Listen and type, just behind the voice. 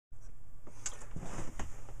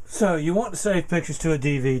So you want to save pictures to a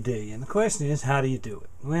DVD, and the question is, how do you do it?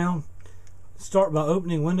 Well, start by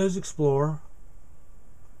opening Windows Explorer,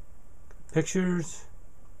 Pictures,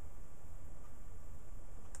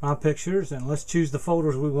 My Pictures, and let's choose the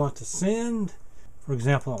folders we want to send. For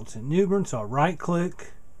example, I want to send Newbern, so I'll right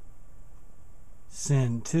click,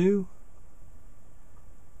 Send to,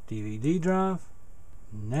 DVD drive,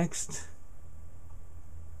 next.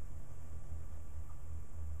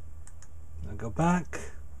 I'll go back.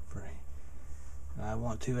 I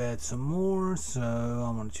want to add some more, so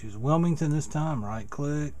I'm going to choose Wilmington this time. Right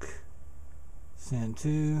click, Send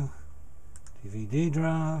to, DVD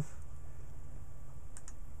drive.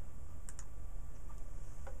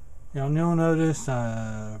 Now you'll notice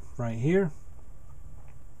right here,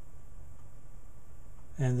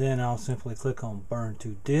 and then I'll simply click on Burn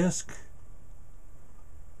to Disk.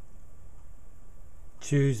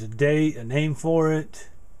 Choose a date, a name for it,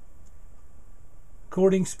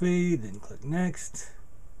 recording speed, then click Next.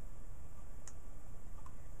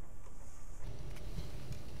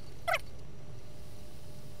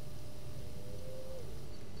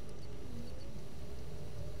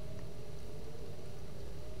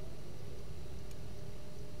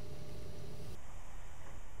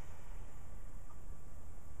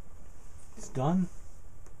 It's done.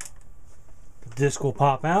 The disk will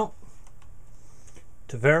pop out.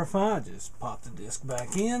 To verify, just pop the disk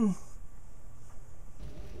back in.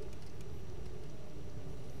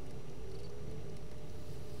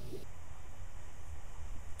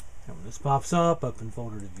 And when this pops up, open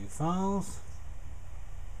folder to view files.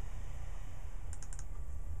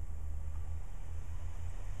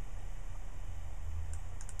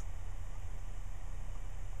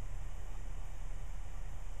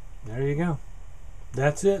 There you go.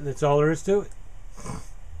 That's it. That's all there is to it.